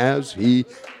him as he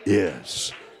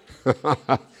is.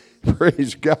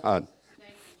 Praise God.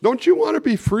 Don't you want to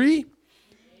be free?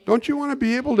 Don't you want to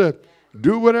be able to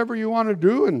do whatever you want to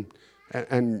do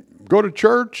and go to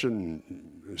church and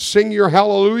sing your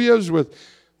hallelujahs with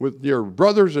your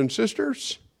brothers and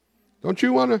sisters? Don't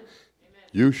you want to?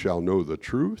 You shall know the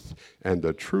truth, and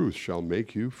the truth shall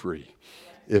make you free.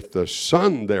 If the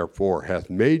Son, therefore, hath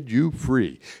made you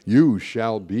free, you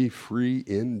shall be free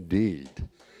indeed.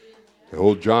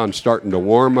 Old John's starting to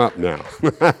warm up now.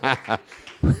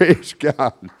 Praise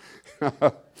God.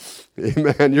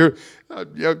 Amen.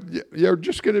 You're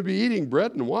just going to be eating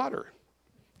bread and water.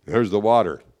 There's the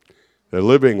water, the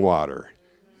living water.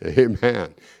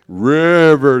 Amen.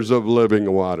 Rivers of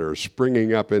living water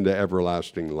springing up into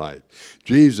everlasting life.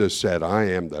 Jesus said, I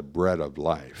am the bread of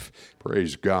life.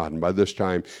 Praise God. And by this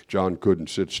time, John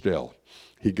couldn't sit still.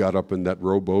 He got up in that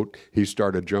rowboat. He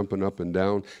started jumping up and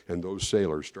down, and those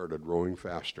sailors started rowing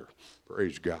faster.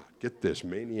 Praise God. Get this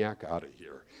maniac out of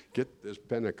here. Get this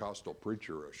Pentecostal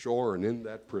preacher ashore and in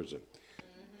that prison.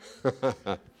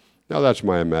 Now, that's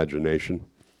my imagination.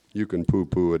 You can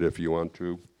poo-poo it if you want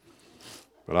to.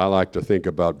 But I like to think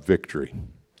about victory.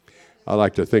 I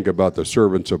like to think about the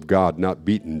servants of God not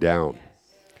beaten down.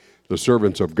 The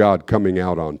servants of God coming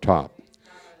out on top.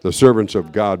 The servants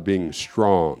of God being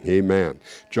strong. Amen.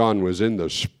 John was in the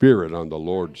Spirit on the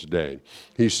Lord's day.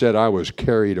 He said, I was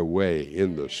carried away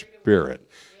in the Spirit.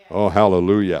 Oh,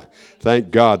 hallelujah.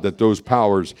 Thank God that those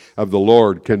powers of the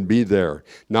Lord can be there,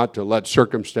 not to let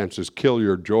circumstances kill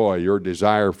your joy, your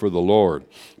desire for the Lord,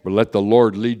 but let the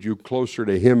Lord lead you closer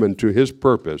to him and to his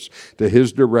purpose, to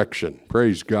his direction.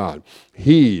 Praise God.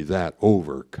 He that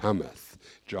overcometh,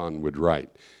 John would write.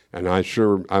 And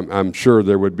I'm sure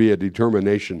there would be a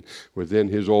determination within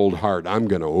his old heart. I'm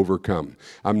going to overcome.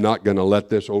 I'm not going to let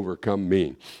this overcome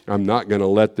me. I'm not going to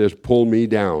let this pull me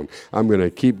down. I'm going to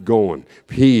keep going.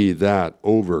 He that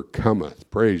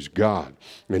overcometh. Praise God.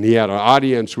 And he had an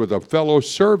audience with a fellow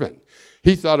servant.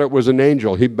 He thought it was an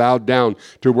angel. He bowed down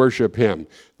to worship him.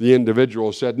 The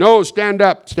individual said, no, stand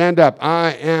up, stand up.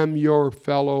 I am your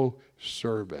fellow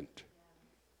servant.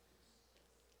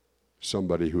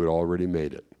 Somebody who had already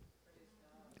made it.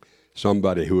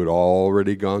 Somebody who had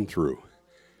already gone through.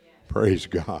 Praise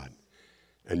God.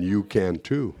 And you can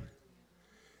too.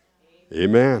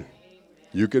 Amen.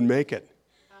 You can make it.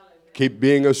 Keep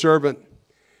being a servant.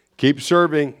 Keep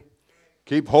serving.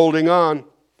 Keep holding on.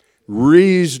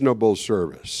 Reasonable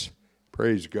service.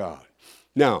 Praise God.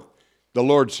 Now, the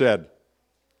Lord said,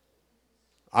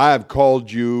 I have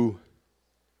called you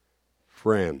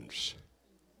friends.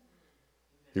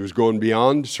 He was going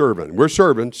beyond servant. We're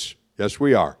servants. Yes,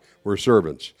 we are. We're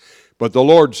servants. But the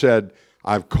Lord said,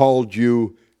 I've called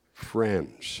you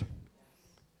friends.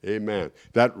 Amen.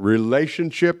 That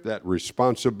relationship, that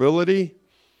responsibility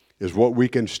is what we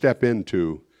can step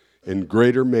into in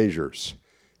greater measures,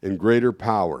 in greater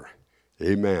power.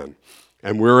 Amen.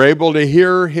 And we're able to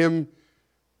hear him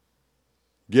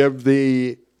give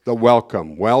the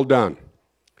welcome. Well done,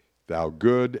 thou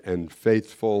good and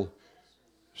faithful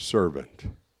servant.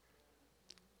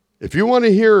 If you want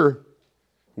to hear,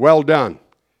 well done,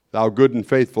 thou good and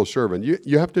faithful servant,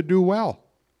 you have to do well.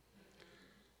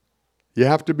 You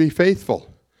have to be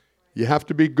faithful. You have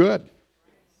to be good.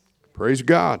 Praise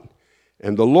God.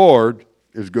 And the Lord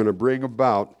is going to bring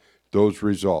about those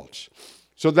results.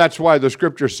 So that's why the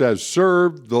scripture says,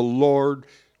 serve the Lord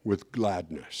with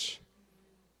gladness.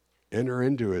 Enter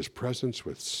into his presence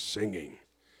with singing.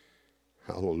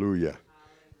 Hallelujah.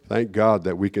 Thank God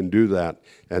that we can do that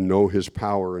and know his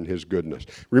power and his goodness.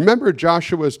 Remember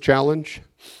Joshua's challenge?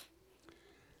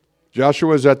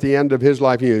 Joshua's at the end of his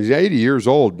life. He was 80 years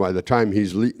old by the time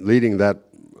he's leading that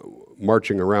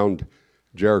marching around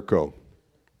Jericho.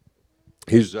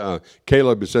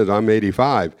 Caleb says, I'm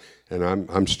 85, and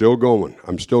I'm still going.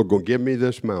 I'm still going. Give me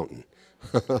this mountain.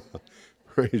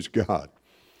 Praise God.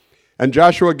 And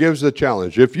Joshua gives the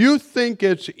challenge. If you think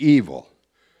it's evil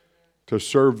to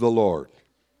serve the Lord,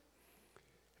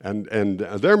 and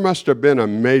there must have been a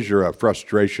measure of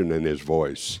frustration in his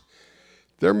voice.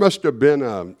 There must have been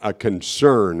a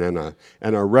concern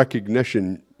and a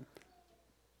recognition.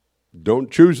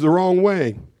 Don't choose the wrong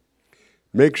way.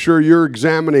 Make sure you're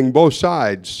examining both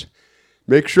sides.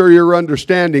 Make sure you're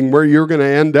understanding where you're going to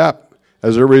end up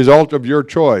as a result of your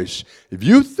choice. If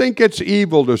you think it's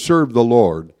evil to serve the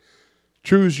Lord,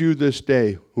 choose you this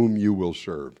day whom you will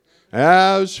serve.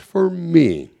 As for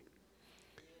me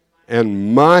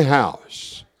and my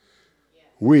house,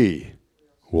 we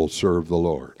will serve the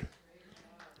Lord.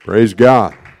 Praise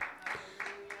God.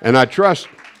 And I trust,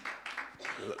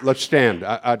 let's stand.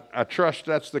 I trust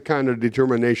that's the kind of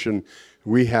determination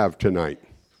we have tonight.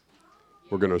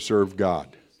 We're going to serve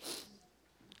God.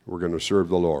 We're going to serve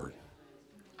the Lord.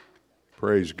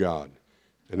 Praise God.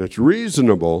 And it's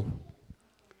reasonable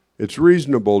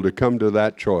to come to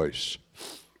that choice,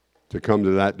 to come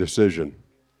to that decision.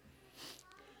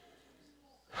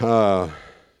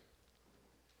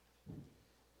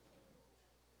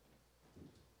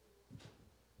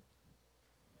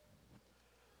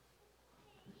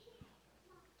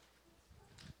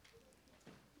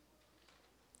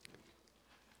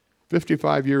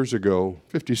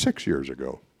 56 years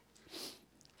ago,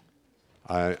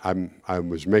 I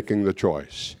was making the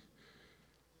choice.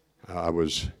 I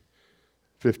was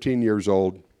 15 years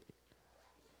old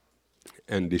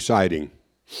and deciding,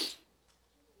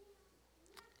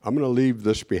 I'm going to leave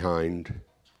this behind,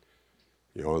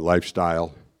 a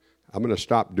lifestyle. I'm going to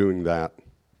stop doing that.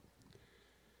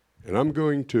 And I'm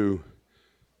going to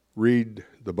read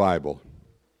the Bible.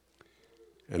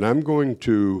 And I'm going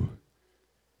to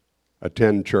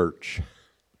attend church.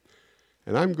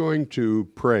 And I'm going to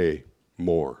pray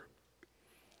more.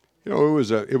 It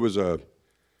was a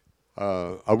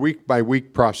week by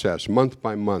week process, month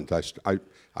by month.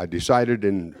 I decided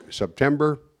in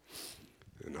September,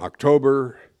 in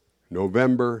October,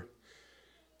 November,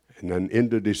 and then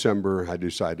into December, I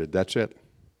decided that's it.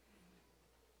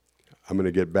 I'm going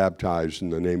to get baptized in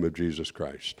the name of Jesus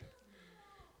Christ.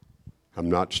 I'm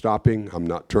not stopping. I'm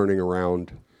not turning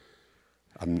around.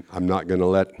 I'm not going to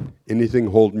let anything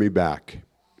hold me back.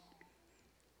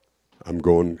 I'm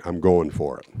going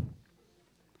for it.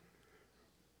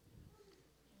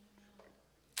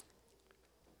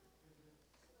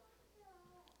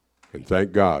 And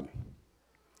thank God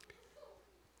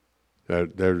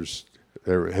that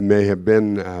there may have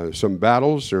been some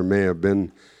battles, there may have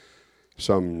been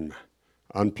some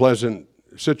unpleasant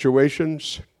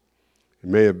situations,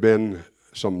 there may have been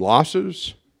some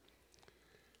losses,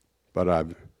 but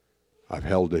I've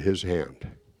held to his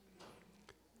hand.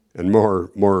 And more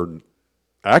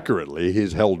accurately,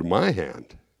 he's held my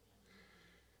hand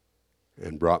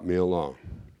and brought me along.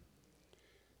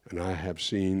 And I have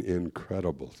seen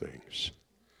incredible things.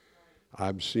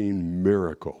 I've seen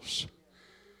miracles.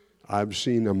 I've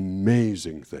seen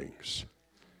amazing things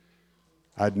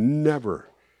I'd never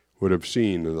would have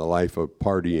seen in the life of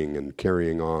partying and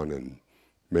carrying on and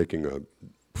making a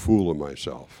Fool of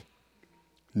myself.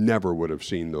 Never would have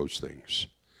seen those things.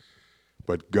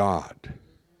 But God,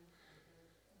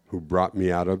 who brought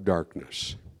me out of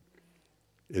darkness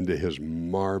into his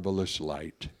marvelous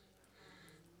light,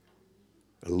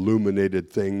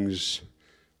 illuminated things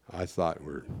I thought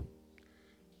were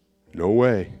no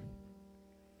way.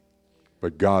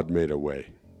 But God made a way.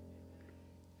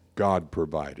 God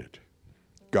provided.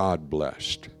 God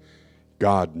blessed.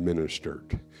 God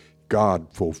ministered. God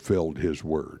fulfilled his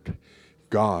word.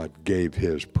 God gave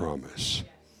his promise.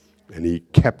 And he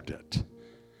kept it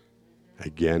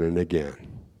again and again.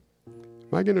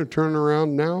 Am I going to turn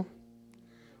around now?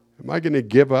 Am I going to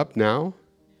give up now?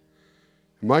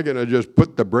 Am I going to just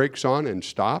put the brakes on and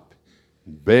stop?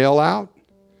 Bail out?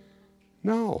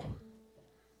 No.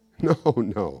 No,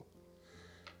 no.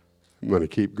 I'm going to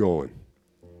keep going.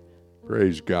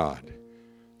 Praise God.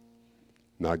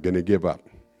 Not going to give up.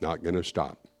 Not going to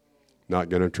stop. Not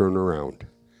going to turn around.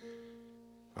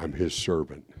 I'm his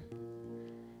servant.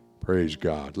 Praise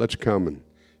God. Let's come and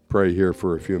pray here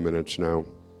for a few minutes now.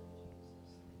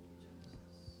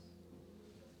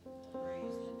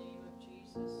 Praise the name of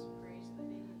Jesus. Praise the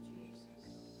name of Jesus.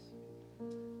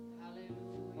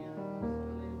 Hallelujah.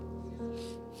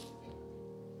 Hallelujah.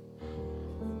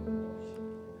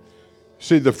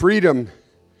 See, the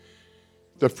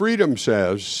freedom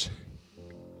says,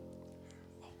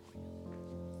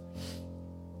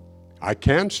 I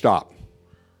can stop.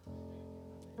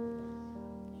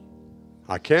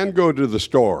 I can go to the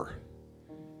store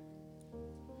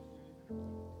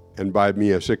and buy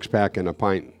me a 6-pack and a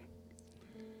pint,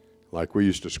 like we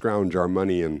used to scrounge our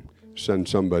money and send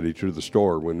somebody to the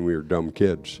store when we were dumb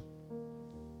kids.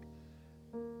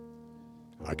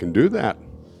 I can do that.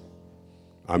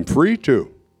 I'm free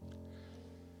to.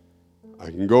 I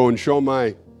can go and show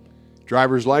my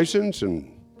driver's license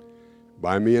and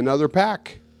buy me another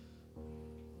pack.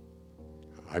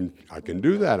 I can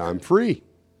do that. I'm free.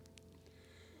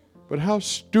 But how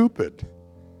stupid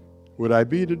would I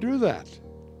be to do that?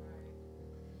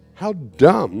 How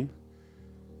dumb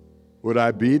would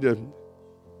I be to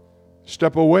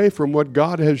step away from what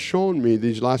God has shown me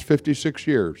these last 56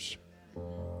 years?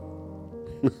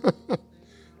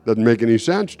 Doesn't make any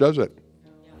sense, does it?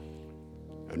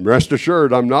 And rest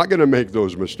assured, I'm not going to make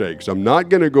those mistakes. I'm not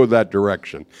going to go that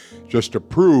direction just to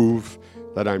prove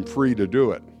that I'm free to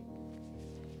do it.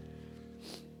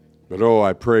 But oh,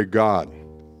 I pray God,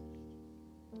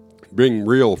 bring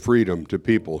real freedom to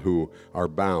people who are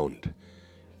bound.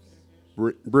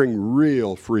 Bring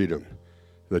real freedom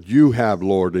that you have,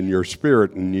 Lord, in your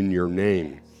spirit and in your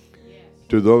name.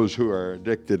 To those who are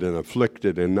addicted and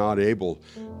afflicted and not able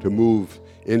to move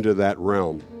into that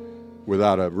realm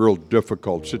without a real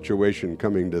difficult situation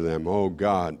coming to them. Oh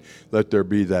God, let there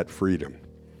be that freedom.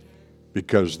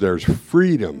 Because there's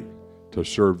freedom to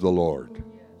serve the Lord.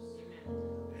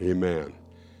 Amen.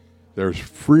 There's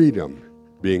freedom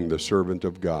being the servant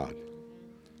of God.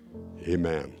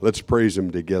 Amen. Let's praise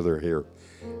him together here.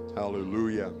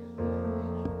 Hallelujah.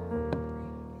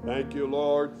 Thank you,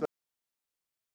 Lord.